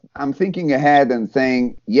I'm thinking ahead and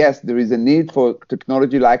saying, yes, there is a need for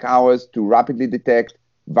technology like ours to rapidly detect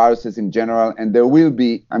viruses in general, and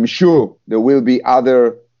I'm sure there will be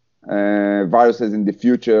other viruses in the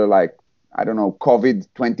future, like, I don't know,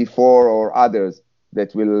 COVID-19 or others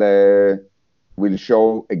that will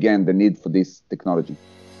show, again, the need for this technology.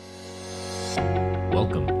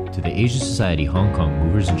 Welcome to the Asia Society Hong Kong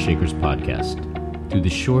Movers and Shakers podcast. Through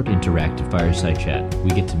this short interactive fireside chat,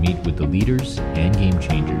 we get to meet with the leaders and game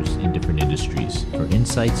changers in different industries for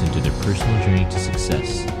insights into their personal journey to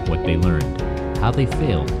success, what they learned, how they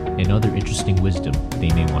failed, and other interesting wisdom they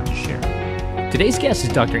may want to share. Today's guest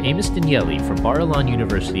is Dr. Amos Danielli from Bar Ilan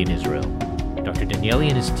University in Israel. Dr. Danielli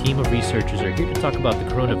and his team of researchers are here to talk about the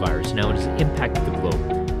coronavirus and how it has impacted the globe,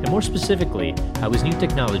 and more specifically, how his new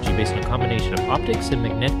technology based on a combination of optics and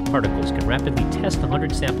magnetic particles can rapidly test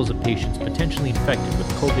 100 samples of patients potentially infected with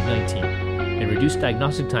COVID-19 and reduce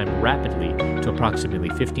diagnostic time rapidly to approximately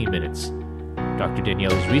 15 minutes. Dr.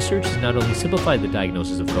 Danielli's research has not only simplified the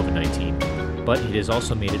diagnosis of COVID-19, but it has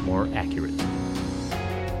also made it more accurate.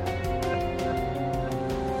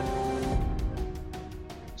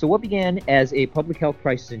 So what began as a public health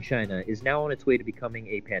crisis in China is now on its way to becoming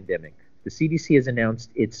a pandemic. The CDC has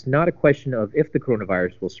announced it's not a question of if the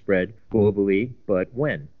coronavirus will spread globally, but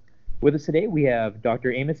when. With us today, we have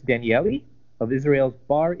Dr. Amos Danielli of Israel's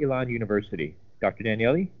Bar Ilan University. Dr.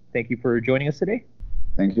 Danielli, thank you for joining us today.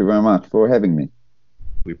 Thank you very much for having me.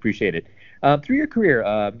 We appreciate it. Through your career,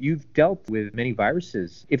 you've dealt with many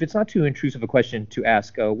viruses. If it's not too intrusive a question to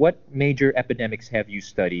ask, what major epidemics have you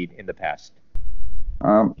studied in the past?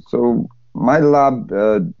 So my lab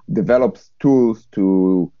develops tools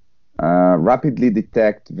to rapidly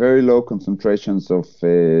detect very low concentrations of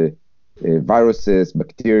viruses,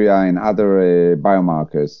 bacteria, and other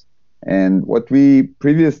biomarkers. And what we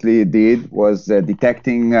previously did was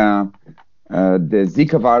detecting the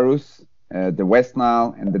Zika virus, the West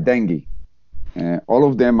Nile, and the dengue. All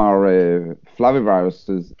of them are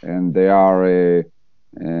flaviviruses, and they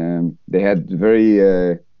had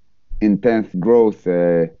very intense growth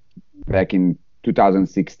back in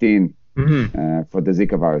 2016 for the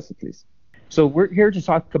Zika virus, at least. So we're here to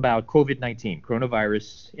talk about COVID-19,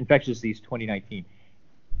 coronavirus infectious disease 2019.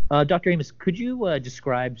 Dr. Amos, could you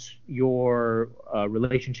describe your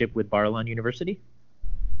relationship with Bar Ilan University?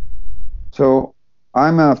 So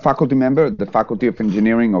I'm a faculty member at the Faculty of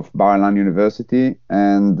Engineering of Bar Ilan University,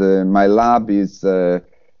 and my lab is in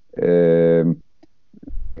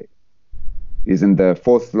the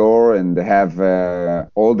fourth floor, and they have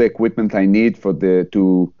all the equipment I need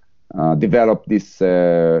to develop these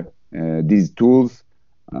tools.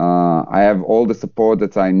 I have all the support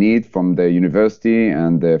that I need from the university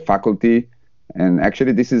and the faculty, and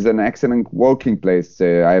actually this is an excellent working place.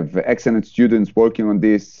 I have excellent students working on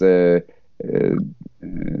this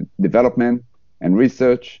development and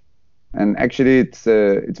research, and actually it's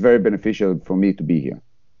very beneficial for me to be here.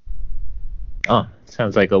 Oh,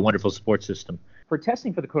 sounds like a wonderful support system. For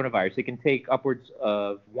testing for the coronavirus, it can take upwards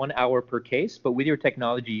of 1 hour per case, but with your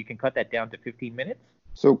technology, you can cut that down to 15 minutes?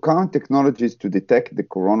 So current technologies to detect the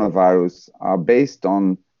coronavirus are based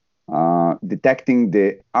on detecting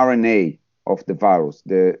the RNA of the virus,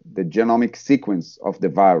 the genomic sequence of the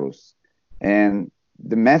virus. And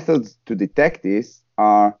the methods to detect this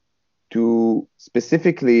are to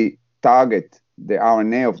specifically target the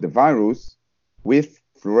RNA of the virus with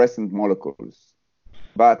fluorescent molecules.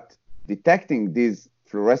 But detecting these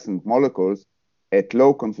fluorescent molecules at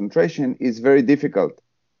low concentration is very difficult.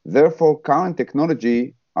 Therefore, current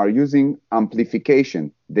technology are using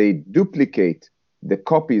amplification. They duplicate the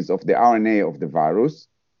copies of the RNA of the virus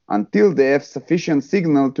until they have sufficient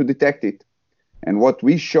signal to detect it. And what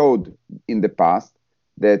we showed in the past,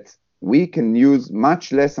 that we can use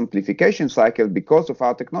much less amplification cycle because of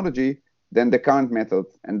our technology than the current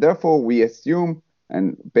methods. And therefore, we assume,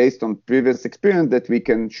 and based on previous experience, that we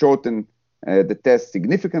can shorten the test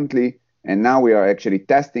significantly. And now we are actually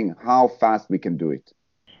testing how fast we can do it.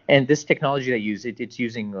 And this technology that you use, it's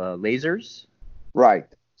using lasers? Right.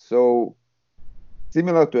 So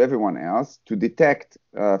similar to everyone else, to detect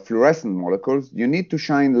fluorescent molecules, you need to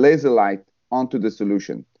shine laser light onto the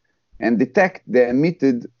solution and detect the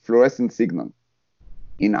emitted fluorescent signal.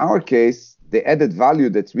 In our case, the added value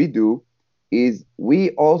that we do is we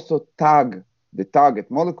also tag the target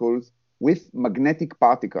molecules with magnetic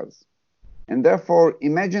particles. And therefore,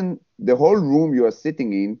 imagine the whole room you are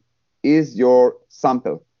sitting in is your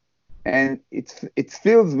sample. And it's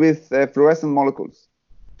filled with fluorescent molecules.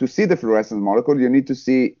 To see the fluorescent molecule, you need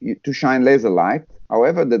to shine laser light.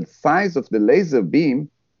 However, the size of the laser beam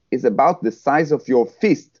is about the size of your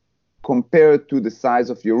fist compared to the size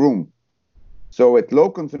of your room. So at low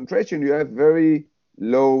concentration, you have very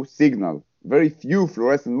low signal. Very few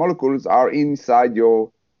fluorescent molecules are inside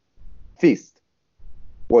your fist.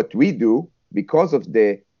 What we do, because of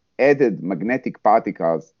the added magnetic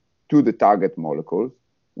particles to the target molecules,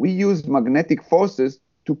 we use magnetic forces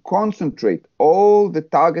to concentrate all the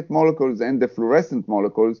target molecules and the fluorescent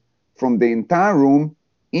molecules from the entire room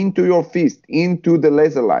into your fist, into the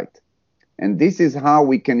laser light. And this is how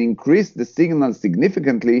we can increase the signal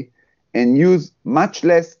significantly and use much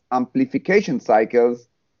less amplification cycles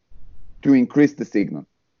to increase the signal.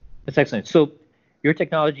 That's excellent. So your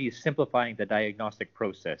technology is simplifying the diagnostic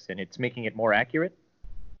process and it's making it more accurate?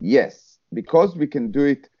 Yes, because we can do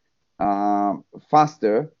it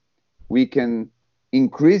faster, we can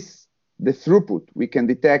increase the throughput. We can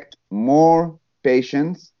detect more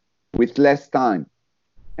patients with less time.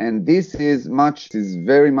 And this is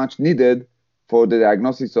very much needed for the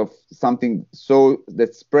diagnosis of something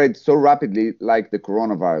that spreads so rapidly like the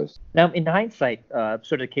coronavirus. Now, in hindsight,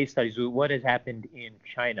 sort of case studies, what has happened in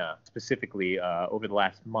China specifically over the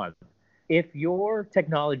last month? If your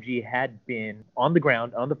technology had been on the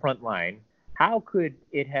ground, on the front line, how could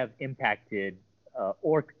it have impacted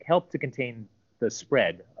or helped to contain the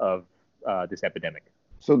spread of this epidemic?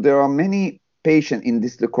 So there are many patients in the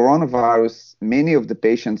coronavirus. Many of the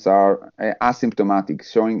patients are asymptomatic,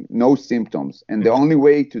 showing no symptoms, and the only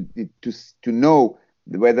way to know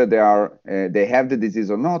whether they have the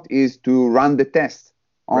disease or not is to run the test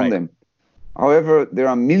on them. However, there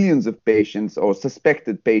are millions of patients or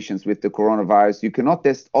suspected patients with the coronavirus. You cannot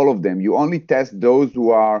test all of them. You only test those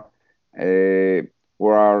who are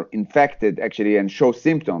infected actually and show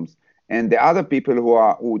symptoms, and the other people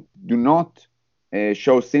who do not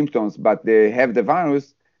show symptoms but they have the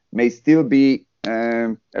virus may still be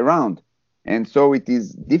around, and so it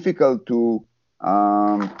is difficult to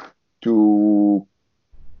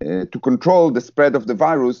control the spread of the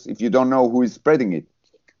virus if you don't know who is spreading it.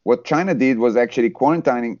 What China did was actually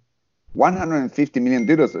quarantining 150 million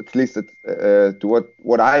dealers, at least to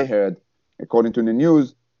what I heard, according to the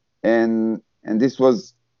news, and this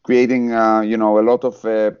was creating a lot of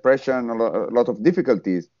pressure and a lot of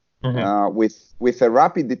difficulties. With a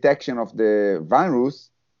rapid detection of the virus,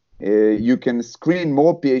 you can screen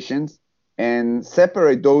more patients and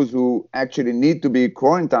separate those who actually need to be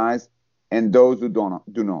quarantined and those who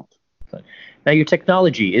do not. Now, your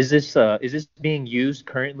technology, is this being used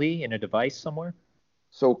currently in a device somewhere?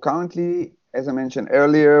 So currently, as I mentioned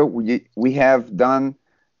earlier, we have done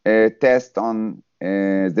a test on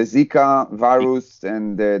the Zika virus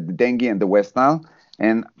and the dengue and the West Nile.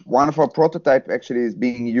 And one of our prototype actually is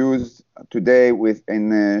being used today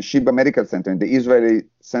in Sheba Medical Center, in the Israeli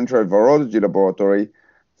Central Virology Laboratory,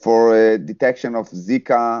 for detection of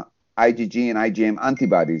Zika, IgG, and IgM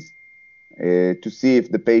antibodies to see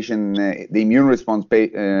if the immune response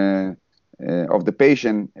of the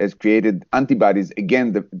patient has created antibodies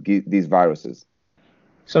against these viruses.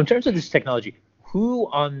 So in terms of this technology, who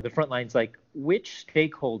on the front lines, like which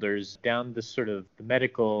stakeholders down the sort of the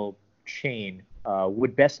medical chain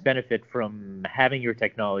would best benefit from having your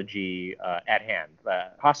technology at hand?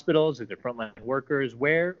 Hospitals, is it frontline workers?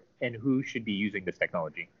 Where and who should be using this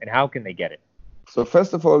technology, and how can they get it? So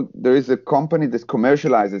first of all, there is a company that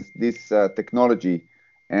commercializes this technology,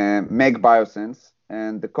 Meg Biosense,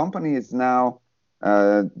 and the company is now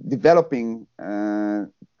developing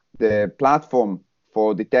the platform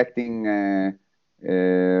for detecting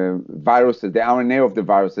viruses, the RNA of the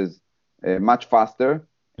viruses, much faster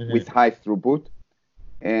with high throughput.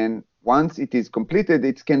 And once it is completed,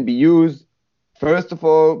 it can be used, first of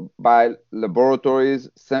all, by laboratories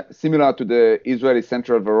similar to the Israeli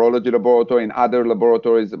Central Virology Laboratory and other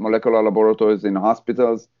laboratories, molecular laboratories in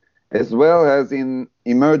hospitals, as well as in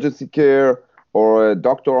emergency care or a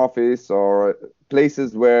doctor office or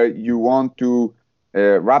places where you want to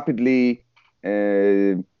rapidly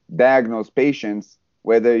diagnose patients,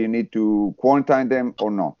 whether you need to quarantine them or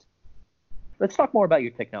not. Let's talk more about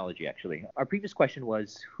your technology, actually. Our previous question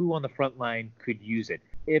was who on the front line could use it.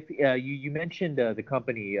 If you mentioned the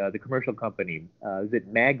company, the commercial company, is it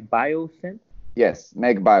Meg Biosense? Yes,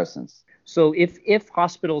 Meg Biosense. So if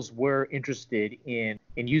hospitals were interested in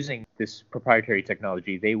using this proprietary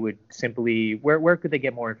technology, they would simply where could they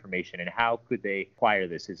get more information and how could they acquire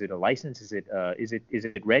this? Is it a license? Is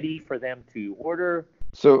it ready for them to order?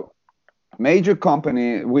 So major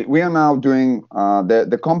company, we are now doing,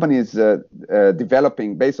 the company is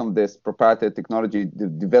developing, based on this proprietary technology,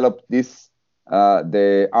 developed this,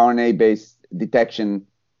 the RNA-based detection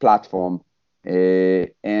platform,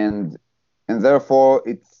 and therefore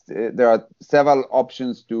there are several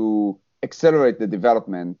options to accelerate the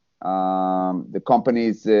development. The company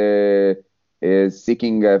is is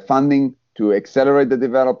seeking funding to accelerate the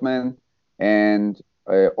development, and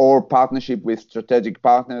or partnership with strategic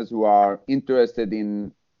partners who are interested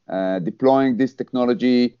in deploying this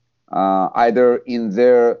technology either in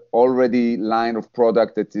their already line of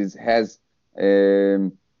product that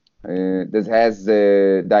has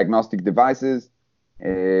diagnostic devices,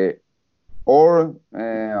 or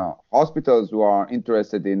hospitals who are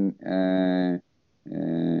interested in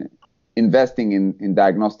investing in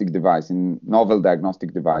novel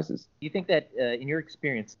diagnostic devices. Do you think that, in your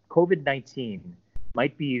experience, COVID-19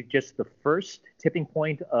 might be just the first tipping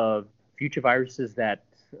point of future viruses that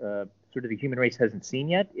sort of the human race hasn't seen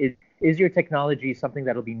yet? Is your technology something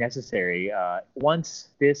that'll be necessary once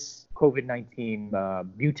this COVID-19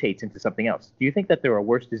 mutates into something else? Do you think that there are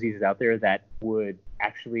worse diseases out there that would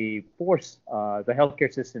actually force the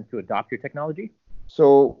healthcare system to adopt your technology?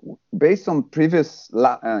 So, based on previous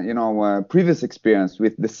experience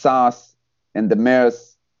with the SARS and the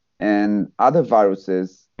MERS and other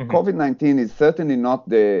viruses, COVID-19 is certainly not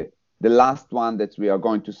the last one that we are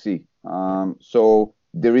going to see. So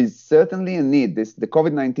there is certainly a need. The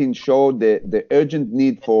COVID-19 showed the urgent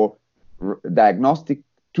need for diagnostic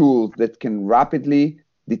tools that can rapidly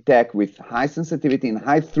detect with high sensitivity and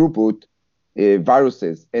high throughput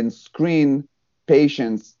viruses and screen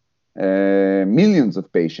patients, millions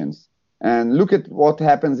of patients. And look at what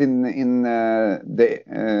happens in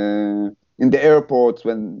the airports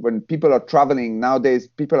when people are traveling. Nowadays,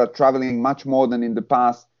 people are traveling much more than in the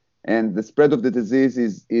past, and the spread of the disease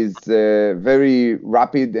is very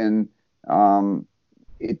rapid, and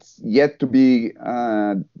it's yet to be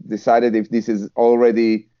decided if this is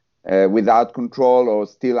already without control or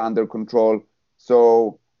still under control.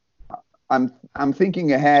 So I'm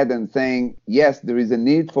thinking ahead and saying, yes, there is a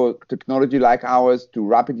need for technology like ours to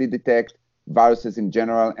rapidly detect viruses in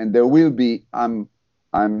general, and there will be. I'm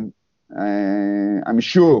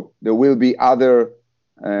sure there will be other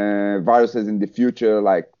viruses in the future,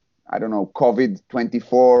 like, I don't know,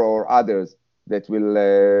 COVID-24 or others that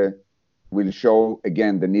will show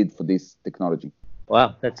again the need for this technology.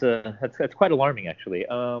 Wow, that's quite alarming, actually.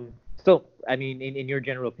 So, I mean, in your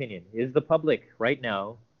general opinion, is the public right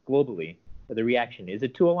now, globally, the reaction, is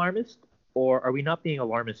it too alarmist, or are we not being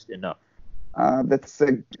alarmist enough? That's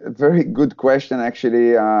a very good question,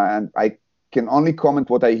 actually, and I can only comment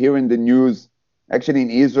what I hear in the news. Actually, in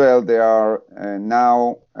Israel, they are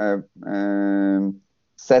now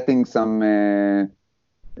setting some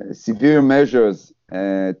severe measures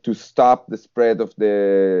to stop the spread of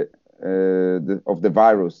the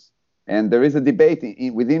virus. And there is a debate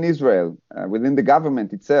within Israel, within the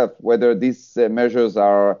government itself, whether these measures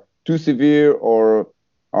are too severe or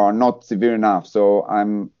are not severe enough. So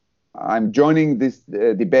I'm joining this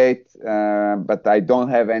debate, but I don't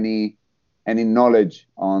have any knowledge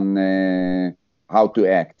on how to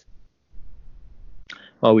act.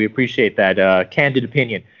 Well, we appreciate that candid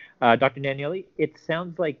opinion. Dr. Danielli, it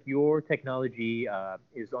sounds like your technology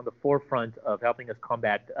is on the forefront of helping us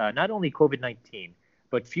combat not only COVID-19,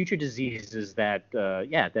 but future diseases that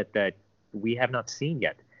we have not seen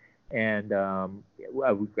yet. And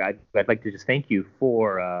I'd like to just thank you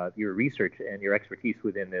for your research and your expertise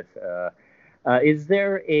within this.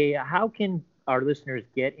 How can our listeners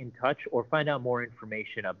get in touch or find out more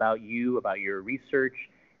information about you, about your research,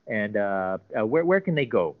 and where can they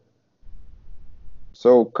go?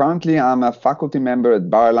 So currently I'm a faculty member at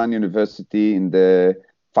Bar-Ilan University in the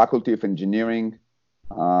Faculty of Engineering.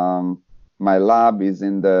 My lab is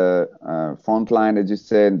in the front line, as you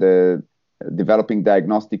said, developing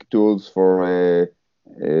diagnostic tools for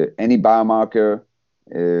any biomarker,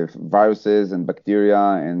 viruses and bacteria,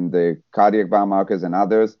 and the cardiac biomarkers and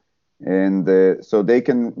others. And so they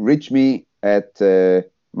can reach me at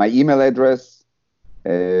my email address,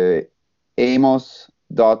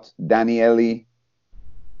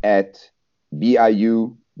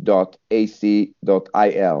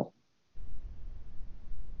 amos.danielli@biu.ac.il.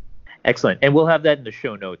 Excellent. And we'll have that in the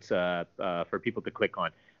show notes for people to click on.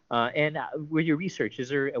 And with your research, is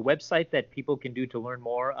there a website that people can do to learn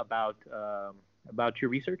more about your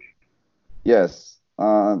research? Yes.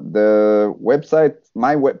 The website,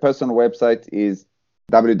 my personal website is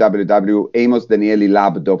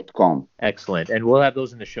www.amosdaniellilab.com. Excellent. And we'll have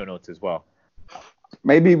those in the show notes as well.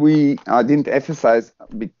 Maybe we didn't emphasize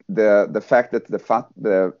the fact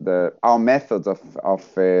that our methods of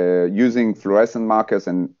using fluorescent markers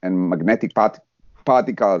and magnetic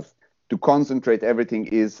particles to concentrate everything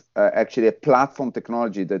is actually a platform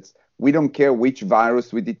technology. We don't care which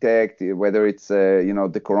virus we detect, whether it's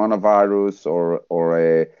the coronavirus or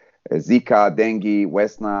a Zika, dengue,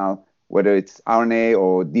 West Nile, whether it's RNA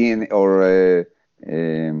or DNA or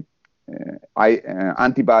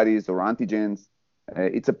antibodies or antigens.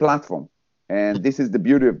 It's a platform. And this is the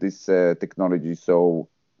beauty of this technology. So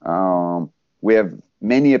we have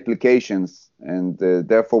many applications, and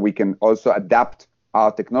therefore we can also adapt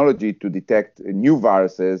our technology to detect new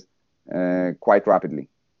viruses quite rapidly.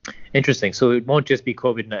 Interesting. So it won't just be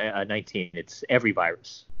COVID-19, it's every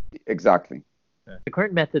virus. Exactly. The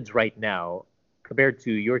current methods right now, compared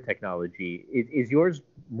to your technology, is yours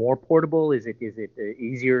more portable? Is it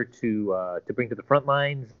easier to bring to the front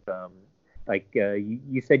lines?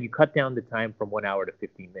 You said you cut down the time from 1 hour to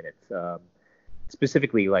 15 minutes.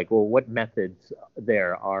 Specifically, what methods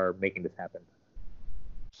there are making this happen?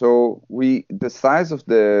 So the size of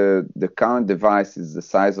the current device is the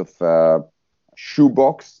size of a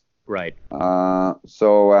shoebox. Right.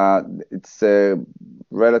 So it's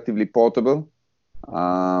relatively portable,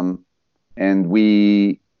 and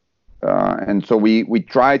so we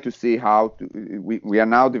try to see how to. We are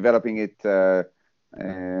now developing it to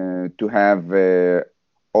have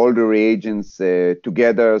all the reagents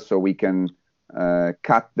together, so we can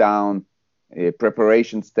cut down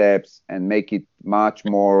preparation steps and make it much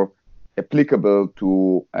more applicable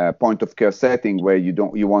to a point of care setting where you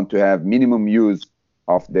want to have minimum use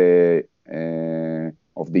of the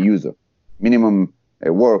user, minimum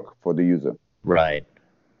work for the user. Right.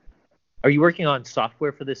 Are you working on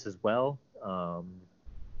software for this as well?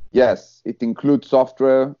 Yes, it includes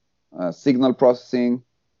software, signal processing,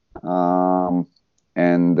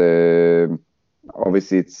 and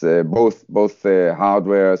obviously it's both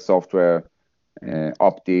hardware, software,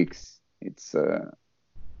 optics. It's a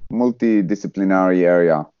multidisciplinary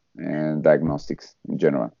area and diagnostics in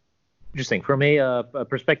general. Interesting. From a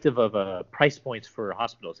perspective of price points for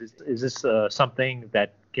hospitals, is this something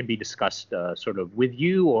that can be discussed sort of with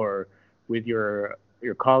you or with your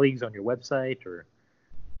colleagues on your website? Or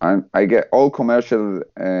I get all commercial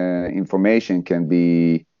information can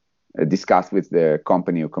be discussed with the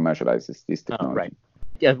company who commercializes this technology. Right.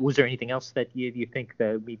 Yeah. Was there anything else that you think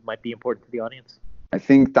that might be important to the audience? I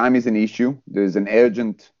think time is an issue. There's an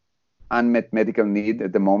urgent, unmet medical need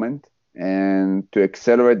at the moment. And to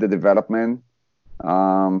accelerate the development,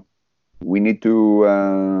 we need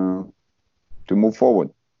to move forward.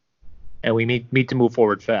 And we need to move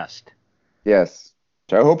forward fast. Yes.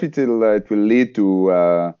 So I hope it will lead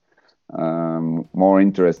to more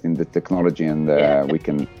interest in the technology, and we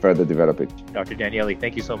can further develop it. Dr. Danielli,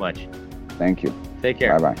 thank you so much. Thank you. Take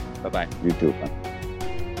care. Bye-bye. Bye-bye. You too. Bye.